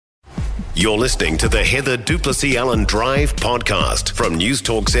You're listening to the Heather Duplessis Allen Drive podcast from News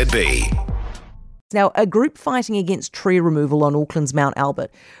Talk ZB. Now, a group fighting against tree removal on Auckland's Mount Albert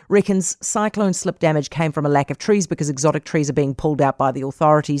reckons cyclone slip damage came from a lack of trees because exotic trees are being pulled out by the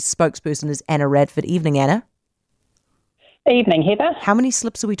authorities. Spokesperson is Anna Radford. Evening, Anna. Evening, Heather. How many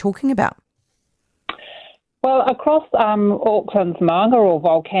slips are we talking about? Well, across Auckland's Maunga or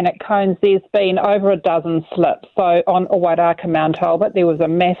volcanic cones, there's been over a dozen slips. So on Wairarapa Mount Albert, there was a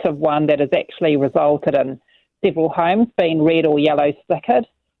massive one that has actually resulted in several homes being red or yellow stickered.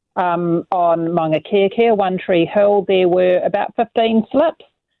 On Maunga Kea, One Tree Hill, there were about 15 slips.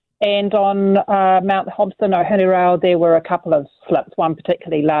 And on Mount Hobson, Ohunirau, there were a couple of slips, one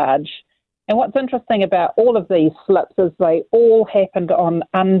particularly large. And what's interesting about all of these slips is they all happened on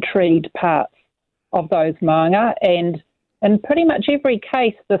untreed parts of those maunga, and in pretty much every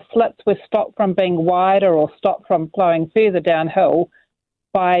case the slips were stopped from being wider or stopped from flowing further downhill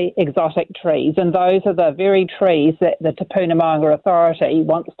by exotic trees, and those are the very trees that the Te Puna Maunga Authority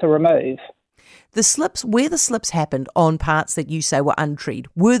wants to remove. The slips, where the slips happened on parts that you say were untreed,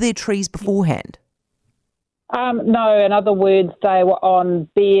 were there trees beforehand? No, in other words, they were on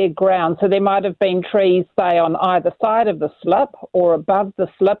bare ground. So there might have been trees, say, on either side of the slip or above the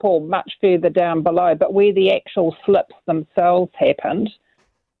slip or much further down below. But where the actual slips themselves happened,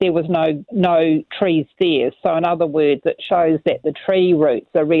 there was no trees there. So in other words, it shows that the tree roots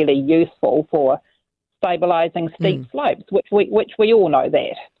are really useful for stabilising steep slopes, which we all know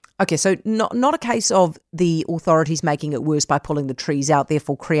that. Okay, so not a case of the authorities making it worse by pulling the trees out,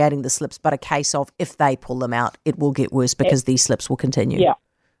 therefore creating the slips, but a case of if they pull them out, it will get worse because these slips will continue. Yeah,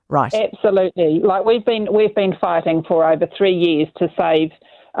 right. Absolutely. Like we've been fighting for over 3 years to save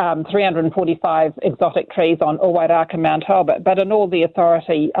 345 exotic trees on Wairarapa Mount Albert, but in all the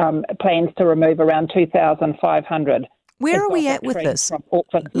authority plans to remove around 2,500. Where are we at with this? From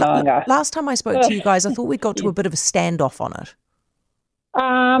Auckland's Maunga. Last time I spoke to you guys, I thought we got to a bit of a standoff on it.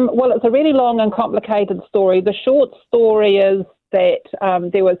 Well, it's a really long and complicated story. The short story is that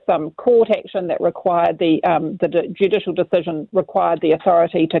there was some court action that required the judicial decision required the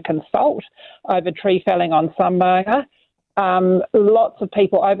authority to consult over tree felling on some maunga. Lots of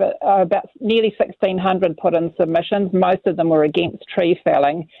people, over about nearly 1,600, put in submissions. Most of them were against tree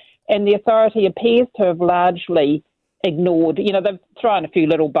felling, and the authority appears to have largely ignored, they've thrown a few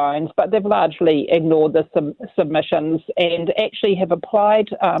little bones, but they've largely ignored the submissions and actually have applied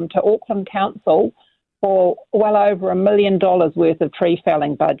to Auckland Council for well over $1 million worth of tree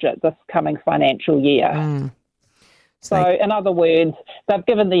felling budget this coming financial year. So in other words, they've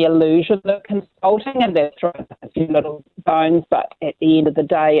given the illusion of consulting and they've thrown a few little bones, but at the end of the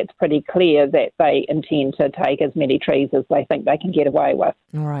day, it's pretty clear that they intend to take as many trees as they think they can get away with.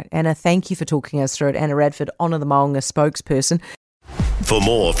 All right. Anna, thank you for talking us through it. Anna Radford, Honour the Maunga spokesperson. For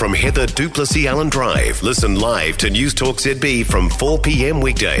more from Heather Duplessis Allen Drive, listen live to News Talk ZB from 4 p.m.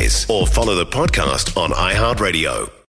 weekdays or follow the podcast on iHeartRadio.